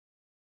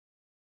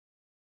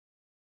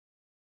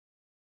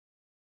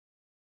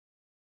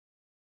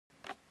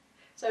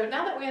So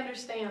now that we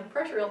understand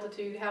pressure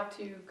altitude, how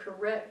to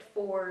correct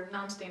for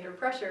non-standard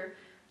pressure,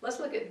 let's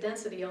look at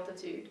density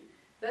altitude.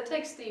 That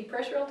takes the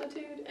pressure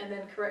altitude and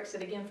then corrects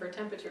it again for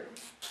temperature.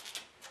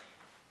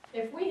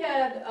 If we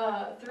had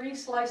 3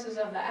 slices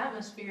of the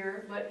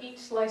atmosphere, but each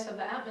slice of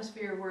the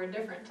atmosphere were a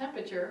different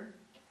temperature,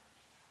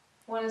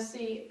 want to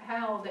see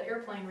how the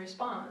airplane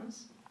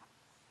responds.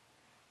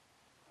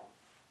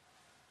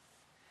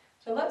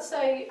 So let's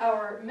say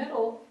our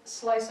middle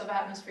slice of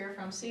atmosphere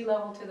from sea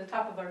level to the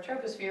top of our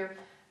troposphere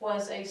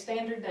was a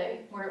standard day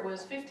where it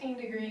was 15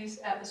 degrees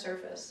at the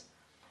surface.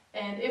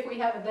 And if we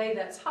have a day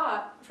that's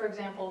hot, for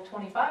example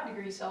 25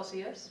 degrees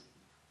Celsius,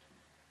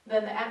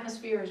 then the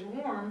atmosphere is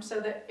warm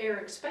so that air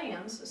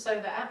expands, so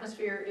the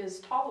atmosphere is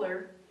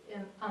taller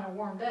on a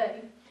warm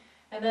day.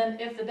 And then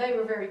if the day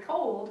were very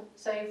cold,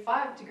 say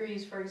 5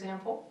 degrees for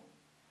example,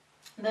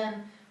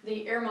 then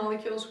the air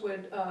molecules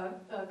would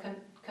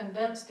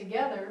condense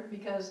together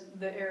because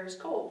the air is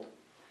cold.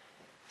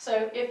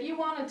 So if you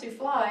wanted to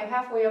fly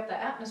halfway up the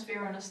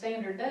atmosphere on a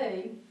standard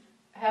day,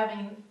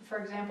 having, for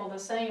example, the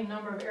same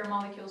number of air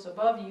molecules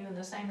above you and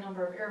the same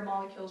number of air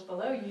molecules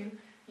below you,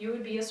 you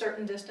would be a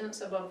certain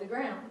distance above the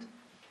ground.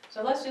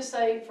 So let's just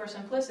say, for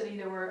simplicity,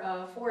 there were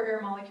 4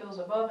 air molecules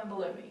above and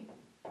below me.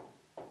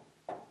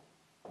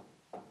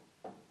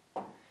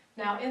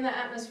 Now, in the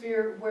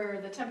atmosphere where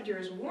the temperature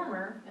is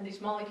warmer and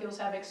these molecules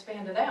have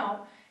expanded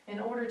out, in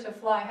order to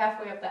fly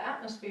halfway up the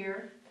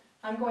atmosphere,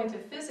 I'm going to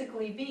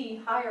physically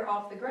be higher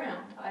off the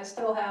ground. I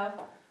still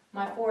have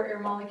my 4 air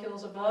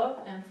molecules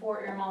above and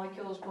 4 air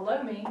molecules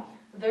below me.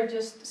 They're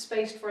just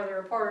spaced further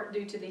apart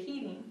due to the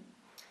heating.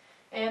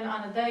 And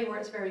on a day where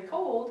it's very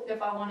cold, if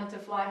I wanted to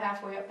fly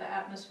halfway up the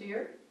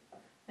atmosphere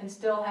and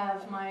still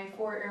have my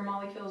 4 air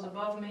molecules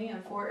above me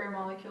and 4 air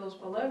molecules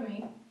below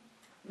me,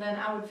 then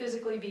I would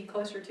physically be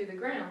closer to the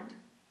ground.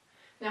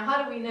 Now,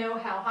 how do we know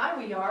how high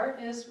we are?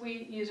 Is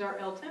we use our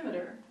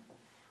altimeter.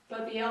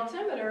 But the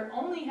altimeter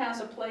only has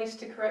a place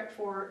to correct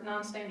for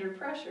non-standard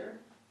pressure.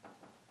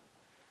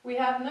 We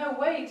have no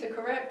way to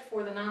correct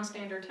for the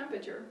non-standard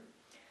temperature.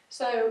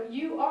 So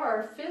you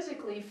are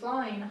physically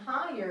flying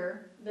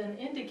higher than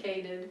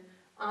indicated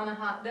on a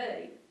hot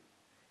day.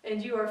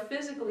 And you are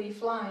physically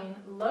flying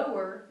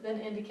lower than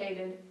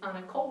indicated on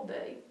a cold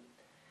day.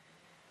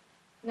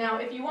 Now,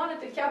 if you wanted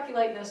to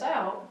calculate this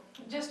out,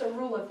 just a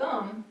rule of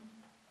thumb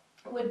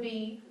would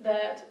be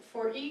that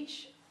for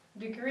each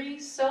degree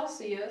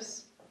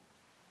Celsius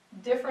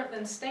different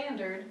than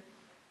standard,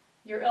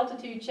 your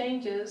altitude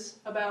changes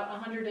about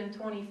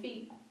 120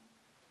 feet.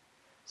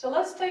 So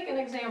let's take an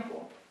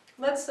example.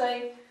 Let's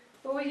say,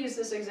 well, we'll use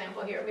this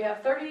example here. We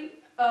have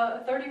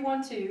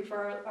 31.2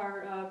 for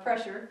our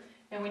pressure,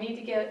 and we need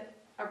to get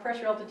our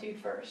pressure altitude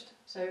first.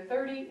 So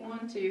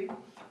 31.2,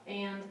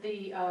 and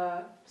the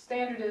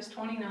standard is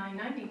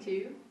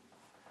 29.92.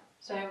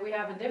 So we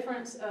have a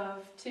difference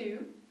of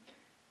 2.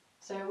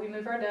 So we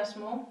move our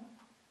decimal.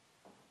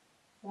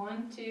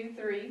 1, 2,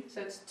 3, so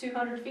it's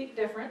 200 feet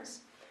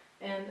difference,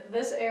 and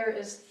this air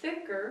is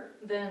thicker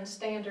than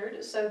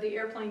standard, so the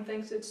airplane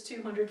thinks it's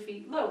 200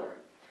 feet lower.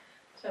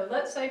 So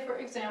let's say, for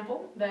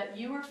example, that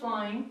you were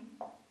flying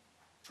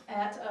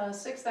at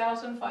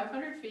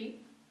 6,500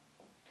 feet,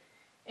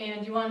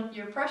 and you want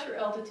your pressure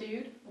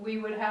altitude. We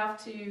would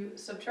have to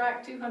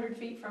subtract 200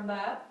 feet from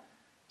that,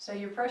 so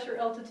your pressure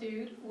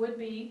altitude would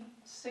be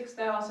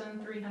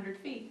 6,300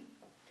 feet.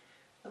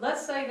 But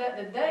let's say that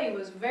the day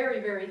was very,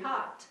 very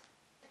hot.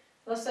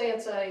 Let's say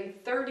it's a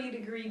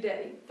 30-degree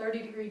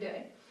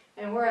day,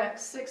 and we're at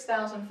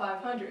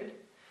 6,500.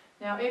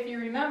 Now, if you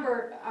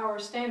remember our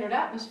standard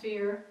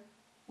atmosphere,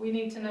 we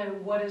need to know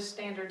what is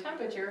standard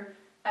temperature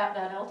at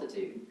that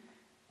altitude.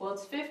 Well,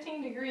 it's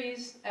 15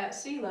 degrees at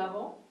sea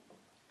level,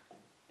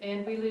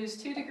 and we lose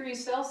 2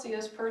 degrees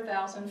Celsius per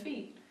 1,000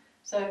 feet.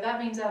 So that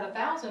means at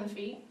 1,000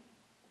 feet,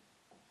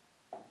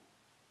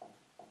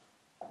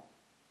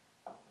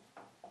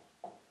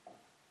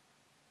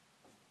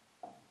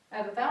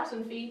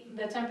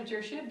 the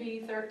temperature should be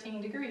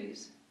 13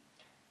 degrees.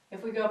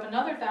 If we go up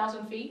another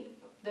 1,000 feet,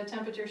 the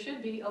temperature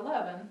should be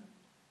 11,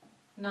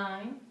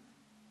 9,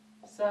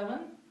 7,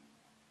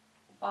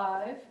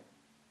 5,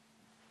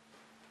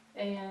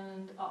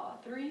 and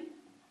 3,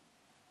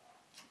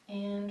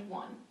 and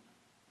 1.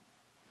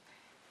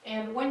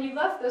 And when you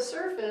left the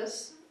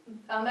surface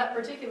on that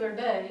particular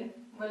day,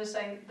 let us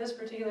say this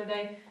particular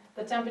day,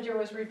 the temperature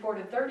was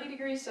reported 30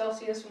 degrees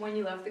Celsius when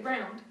you left the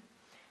ground.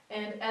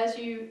 And as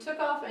you took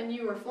off and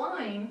you were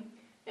flying,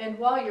 and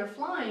while you're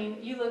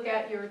flying, you look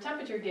at your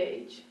temperature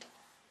gauge.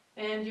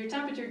 And your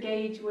temperature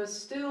gauge was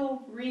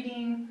still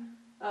reading,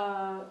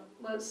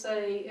 let's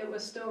say it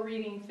was still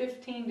reading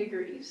 15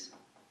 degrees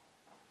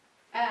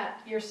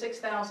at your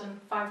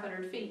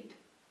 6,500 feet.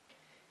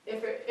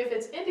 If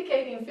it's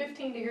indicating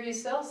 15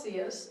 degrees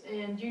Celsius,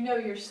 and you know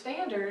your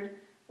standard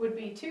would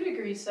be 2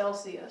 degrees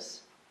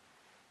Celsius,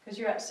 because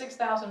you're at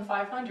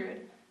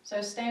 6,500, so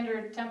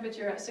standard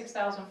temperature at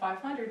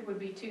 6,500 would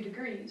be 2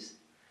 degrees.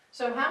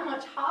 So how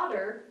much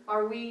hotter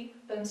are we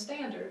than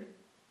standard?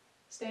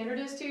 Standard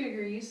is 2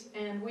 degrees,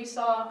 and we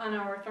saw on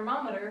our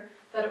thermometer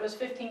that it was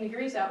 15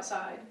 degrees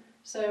outside.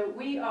 So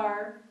we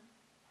are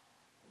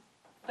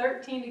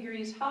 13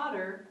 degrees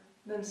hotter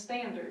than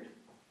standard.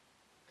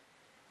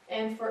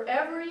 And for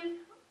every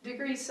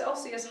degree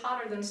Celsius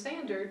hotter than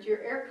standard, your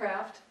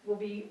aircraft will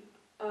be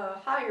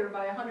higher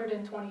by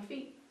 120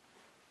 feet.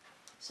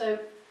 So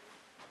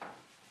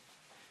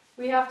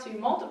we have to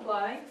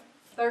multiply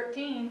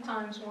 13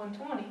 times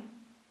 120.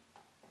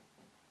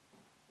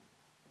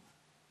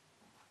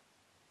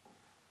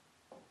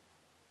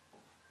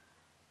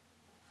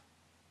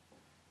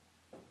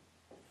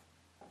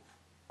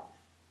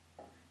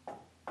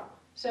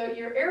 So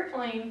your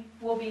airplane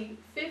will be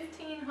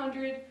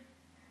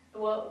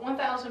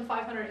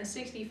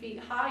 1,560 feet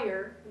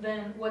higher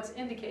than what's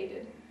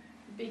indicated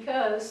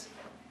because,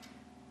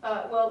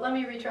 well, let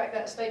me retract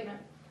that statement.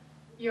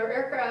 Your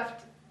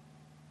aircraft,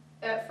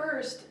 at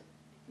first,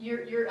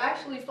 you're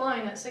actually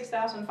flying at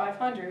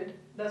 6,500,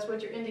 that's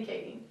what you're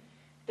indicating.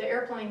 The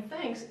airplane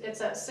thinks it's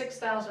at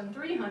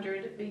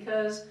 6,300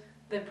 because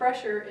the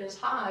pressure is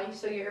high,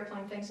 so your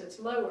airplane thinks it's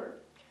lower.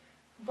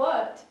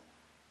 But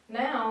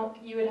now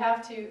you would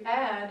have to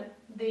add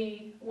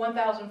the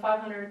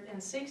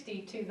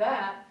 1,560 to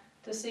that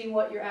to see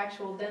what your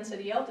actual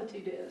density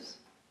altitude is.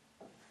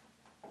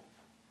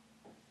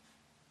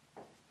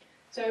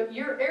 So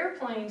your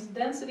airplane's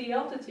density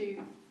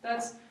altitude,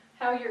 that's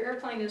how your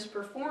airplane is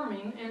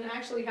performing, and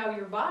actually how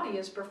your body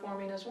is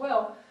performing as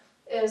well,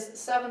 is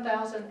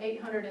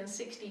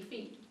 7,860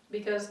 feet,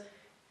 because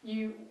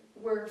you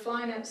were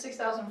flying at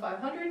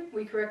 6,500,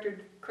 we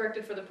corrected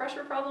for the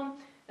pressure problem,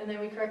 and then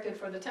we corrected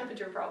for the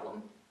temperature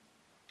problem.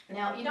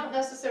 Now, you don't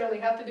necessarily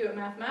have to do it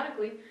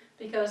mathematically,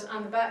 because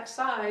on the back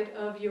side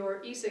of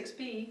your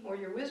E6B, or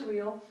your whiz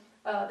wheel,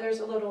 there's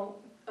a little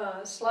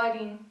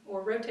sliding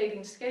or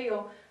rotating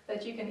scale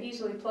that you can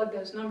easily plug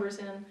those numbers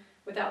in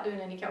without doing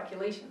any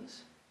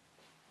calculations.